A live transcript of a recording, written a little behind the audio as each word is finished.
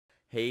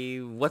Hey,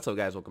 what's up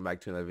guys? Welcome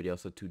back to another video.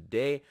 So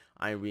today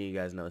I'm bringing you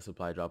guys another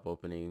supply drop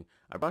opening.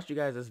 I brought you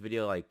guys this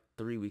video like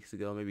 3 weeks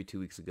ago, maybe 2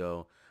 weeks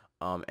ago.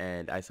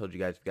 And I told you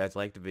guys if you guys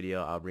liked the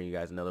video, I'll bring you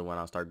guys another one.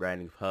 I'll start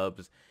grinding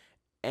pubs.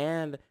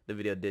 And the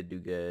video did do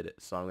good,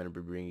 so I'm going to be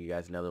bringing you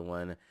guys another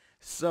one.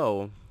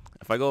 So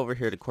if I go over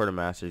here to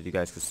Quartermasters, you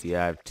guys can see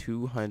I have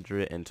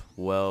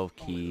 212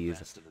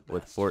 keys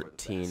with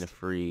 14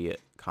 free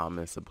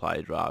common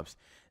supply drops.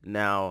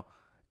 Now,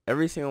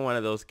 every single one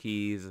of those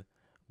keys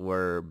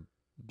were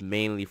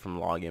mainly from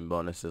login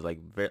bonuses, like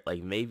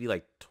maybe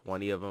like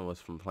 20 of them was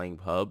from playing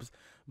pubs,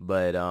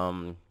 but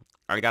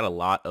I got a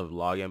lot of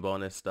login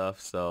bonus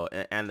stuff, so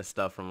and the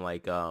stuff from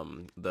like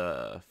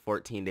the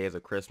 14 days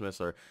of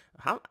Christmas, or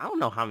I don't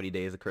know how many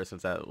days of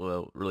Christmas that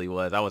really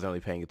was. I wasn't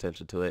really paying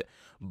attention to it,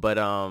 but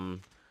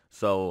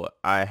so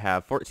I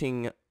have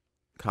 14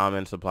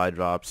 common supply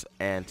drops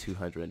and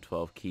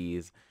 212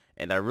 keys.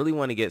 And I really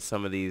want to get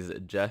some of these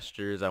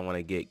gestures. I want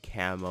to get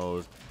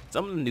camos,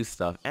 some of the new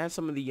stuff, and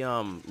some of the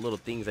little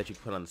things that you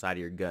put on the side of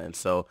your gun.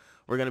 So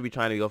we're going to be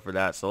trying to go for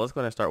that. So let's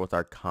go ahead and start with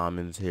our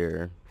commons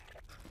here.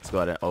 Let's go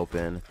ahead and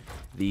open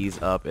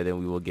these up, and then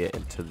we will get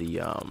into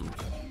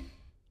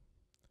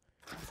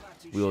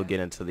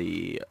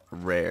the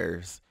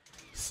rares.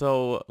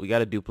 So we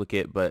got a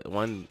duplicate, but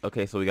one.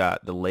 Okay, so we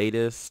got the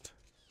latest.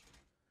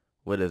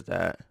 What is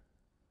that?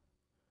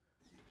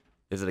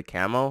 Is it a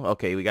camo?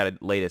 Okay, we got a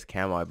latest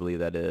camo, I believe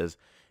that is.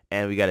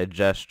 And we got a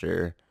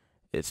gesture.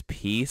 It's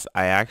peace.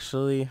 I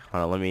actually,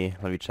 hold on, let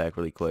me check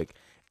really quick.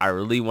 I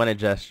really wanted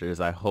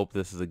gestures. I hope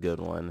this is a good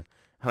one.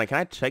 Like, can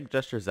I check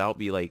gestures out?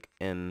 Be like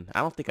in,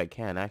 I don't think I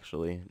can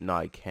actually. No,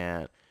 I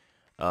can't.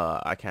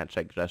 I can't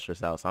check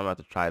gestures out, so I'm about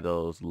to try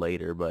those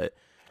later. But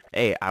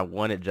hey, I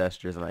wanted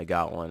gestures and I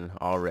got one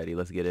already.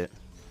 Let's get it.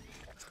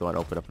 Let's go and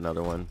open up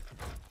another one.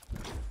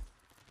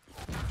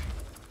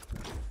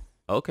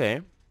 Okay.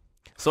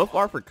 So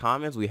far for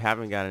comments, we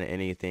haven't gotten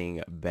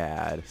anything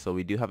bad. So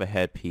we do have a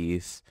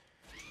headpiece.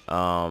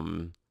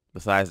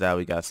 Besides that,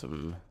 we got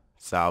some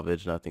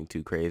salvage, nothing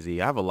too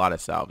crazy. I have a lot of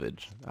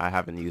salvage. I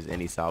haven't used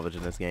any salvage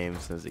in this game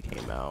since it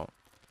came out.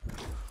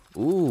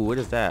 Ooh, what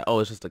is that? Oh,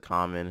 it's just a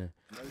common.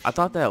 I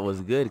thought that was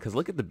good because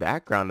look at the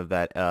background of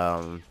that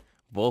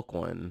Volk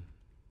one.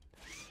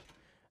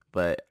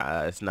 But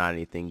it's not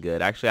anything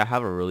good. Actually, I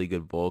have a really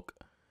good Volk.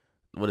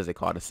 What is it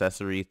called?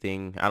 Accessory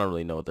thing? I don't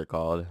really know what they're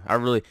called. I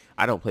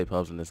don't play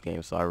pubs in this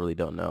game, so I really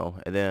don't know.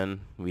 And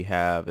then we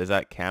have, is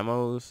that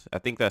camos? I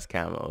think that's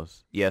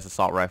camos. Yes,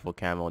 assault rifle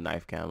camo,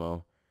 knife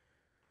camo.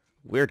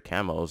 Weird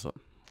camos,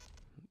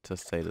 to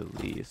say the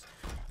least.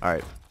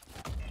 Alright.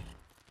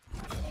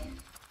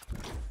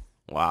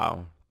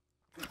 Wow.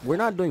 We're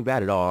not doing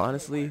bad at all,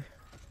 honestly.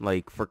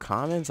 Like, for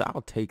commons,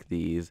 I'll take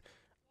these.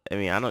 I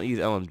mean, I don't use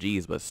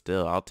LMGs, but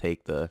still, I'll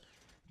take the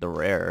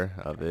rare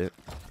of it.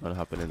 I'm gonna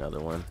hop in another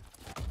one.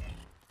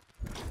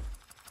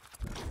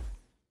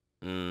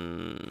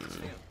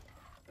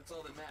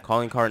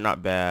 Calling card,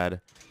 not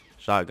bad.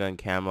 Shotgun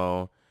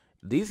camo.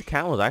 These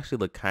camos actually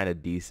look kind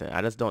of decent.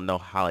 I just don't know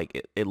how,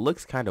 like, it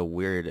looks kind of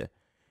weird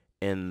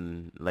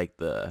in like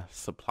the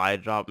supply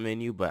drop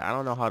menu, but I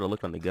don't know how to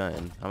look on the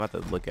gun. I'm about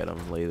to look at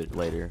them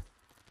later.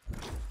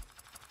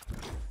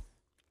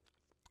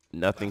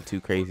 Nothing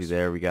too crazy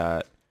there. We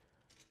got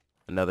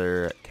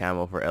another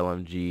camo for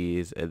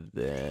LMGs, and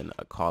then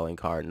a calling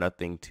card.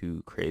 Nothing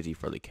too crazy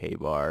for the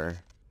K-bar.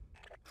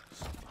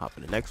 Hop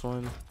in the next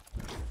one.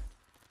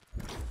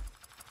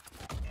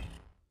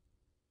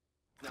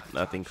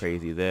 Nothing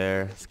crazy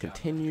there. Let's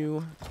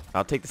continue.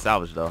 I'll take the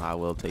salvage though. I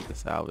will take the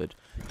salvage.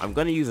 I'm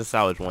gonna use a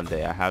salvage one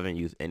day. I haven't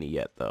used any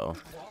yet though.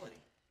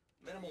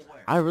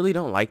 I really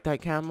don't like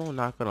that camo,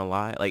 not gonna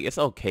lie. Like, it's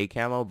okay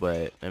camo,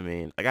 but I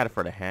mean, I got it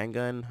for the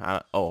handgun.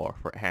 Oh,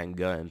 for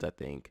handguns, I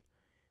think.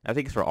 I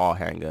think it's for all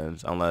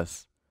handguns,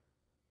 unless,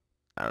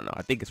 I don't know.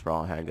 I think it's for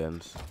all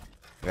handguns.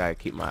 I gotta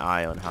keep my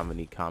eye on how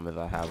many commons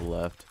I have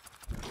left.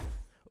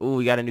 Ooh,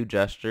 we got a new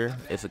gesture.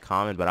 It's a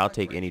common, but I'll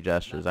take any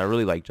gestures. I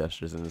really like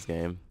gestures in this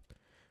game.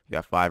 We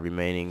got 5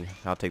 remaining.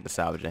 I'll take the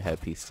salvage and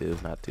headpiece too.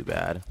 Not too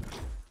bad.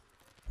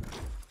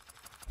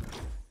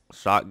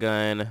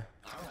 Shotgun,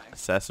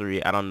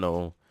 accessory. I don't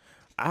know.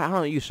 I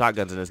don't use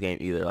shotguns in this game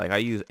either. Like, I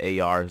use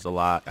ARs a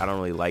lot. I don't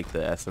really like the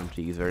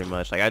SMGs very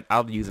much. Like,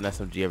 I'll use an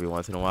SMG every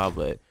once in a while,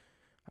 but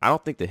I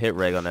don't think the hit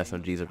reg on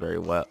SMGs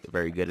are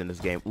very good in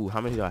this game. Ooh,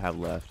 how many do I have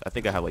left? I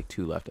think I have like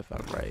 2 left if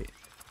I'm right.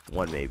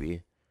 1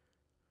 maybe.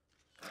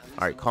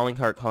 Alright, calling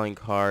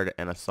card,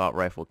 and assault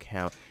rifle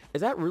camo. Is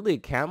that really a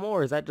camo,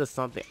 or is that just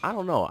something? I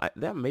don't know.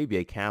 That may be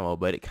a camo,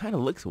 but it kind of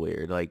looks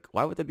weird. Like,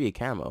 why would that be a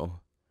camo?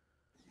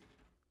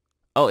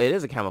 Oh, it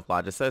is a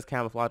camouflage. It says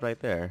camouflage right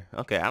there.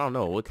 Okay, I don't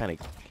know. What kind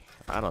of...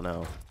 I don't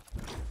know.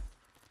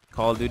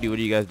 Call of Duty, what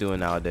are you guys doing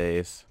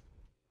nowadays?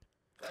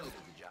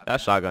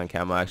 That shotgun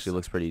camo actually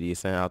looks pretty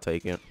decent. I'll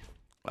take it.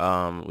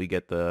 We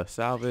get the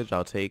salvage.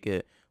 I'll take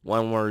it.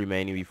 1 more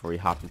remaining before we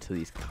hop into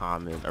these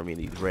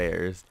these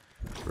rares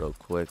real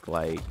quick.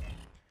 Like,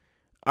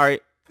 all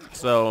right,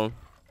 so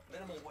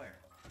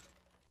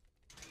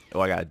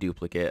Oh, I got a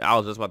duplicate. I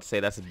was just about to say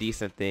that's a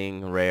decent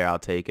thing. Rare, I'll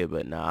take it,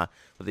 but nah.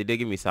 But they did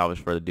give me salvage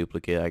for the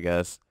duplicate, I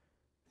guess.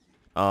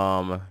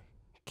 Um,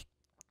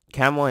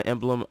 Camo and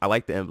emblem. I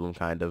like the emblem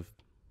kind of.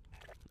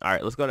 All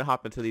right, let's go and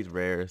hop into these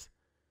rares.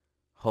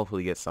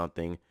 Hopefully get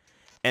something.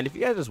 And if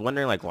you guys are just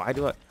wondering, like, why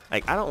do I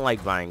don't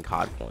like buying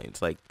COD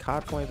points. Like,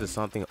 COD points is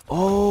something.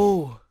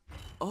 Oh,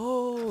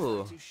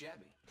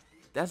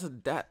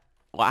 that.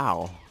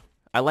 Wow,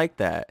 I like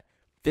that.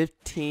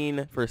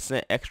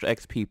 15% extra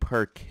XP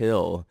per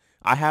kill.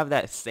 I have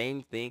that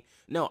same thing.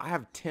 No, I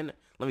have 10.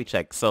 Let me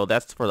check. So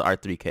that's for the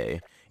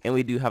R3K, and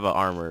we do have an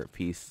armor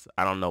piece.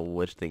 I don't know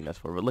which thing that's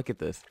for, but look at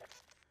this.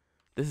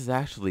 This is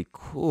actually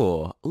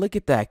cool. Look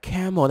at that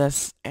camo.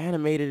 That's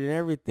animated and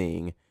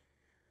everything.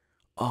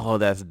 Oh,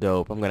 that's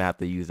dope. I'm gonna have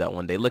to use that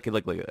one day. Look at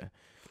that.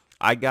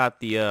 I got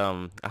the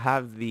I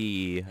have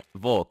the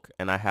Volk,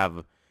 and I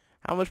have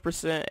how much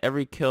percent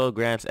every kill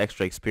grants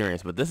extra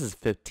experience, but this is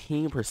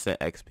 15%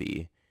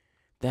 XP.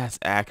 That's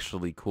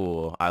actually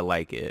cool. I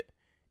like it.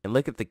 And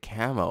look at the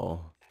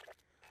camo.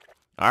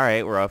 All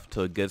right, we're off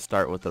to a good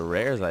start with the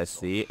rares, I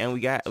see. And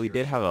we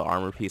did have an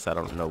armor piece. I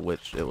don't know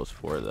which it was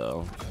for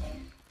though.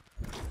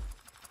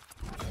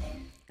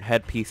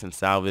 Headpiece and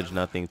salvage,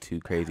 nothing too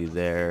crazy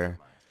there.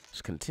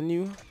 Just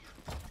continue.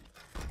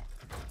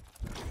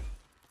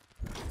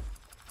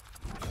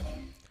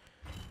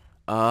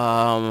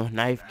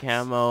 Knife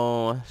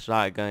camo,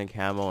 shotgun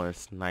camo, and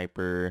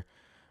sniper.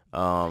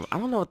 I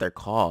don't know what they're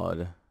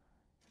called.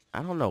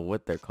 I don't know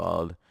what they're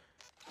called.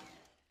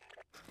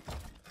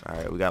 All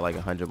right, we got like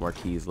 100 more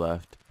keys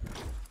left.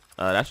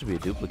 That should be a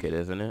duplicate,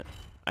 isn't it?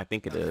 I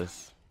think it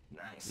is.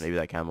 Maybe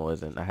that camo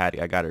isn't.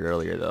 I got it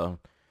earlier though.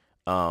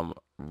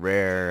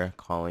 Rare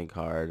calling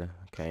card.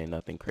 Okay,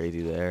 nothing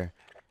crazy there.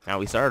 Now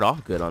we started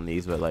off good on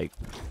these, but like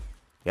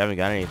we haven't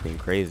got anything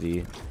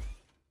crazy.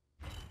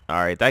 All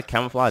right, that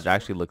camouflage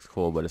actually looks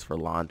cool, but it's for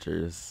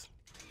launchers.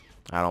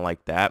 I don't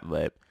like that,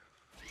 but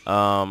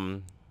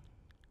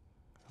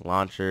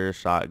launcher,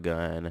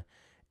 shotgun,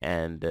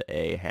 and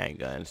a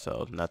handgun.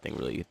 So nothing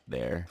really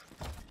there.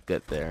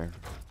 Good there.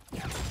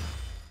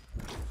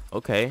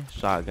 Okay,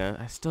 shotgun.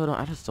 I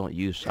just don't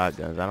use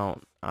shotguns. I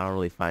don't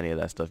really find any of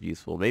that stuff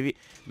useful.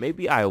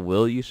 Maybe I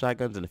will use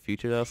shotguns in the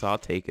future though, so I'll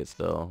take it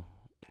still.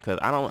 Cause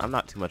I'm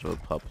not too much of a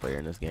pub player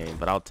in this game,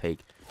 but I'll take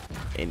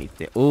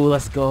anything. Ooh,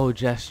 let's go,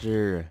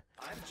 gesture.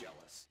 I'm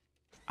jealous.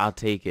 I'll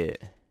take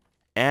it.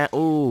 And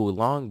ooh,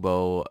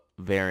 longbow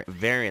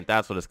variant.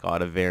 That's what it's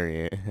called, a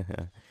variant.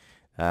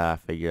 I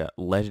figured out.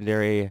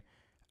 Legendary.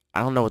 I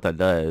don't know what that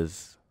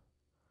does.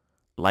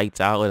 Lights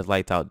out. What does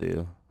lights out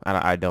do?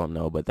 I don't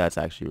know, but that's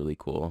actually really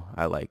cool.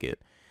 I like it.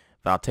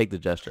 But I'll take the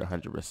gesture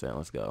 100%.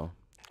 Let's go.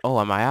 Oh,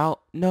 am I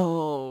out?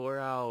 No, we're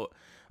out.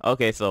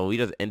 Okay, so we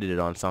just ended it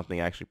on something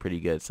actually pretty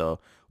good. So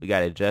we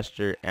got a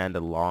gesture and a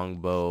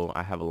longbow.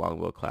 I have a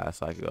longbow class,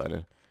 so I can go ahead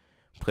and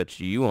put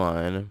you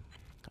on.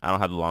 I don't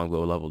have the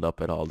longbow leveled up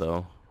at all,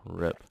 though.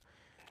 Rip.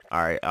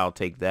 All right, I'll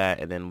take that.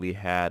 And then we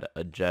had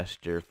a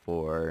gesture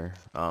for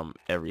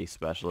every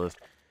specialist.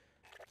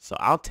 So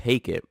I'll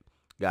take it,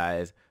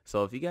 guys.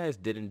 So if you guys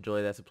did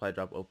enjoy that supply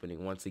drop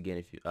opening, once again,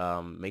 if you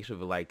make sure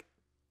to like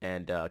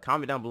and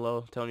comment down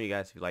below. Tell me you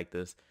guys if you like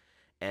this.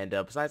 And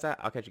besides that,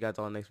 I'll catch you guys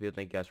all in the next video.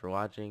 Thank you guys for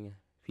watching.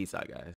 Peace out, guys.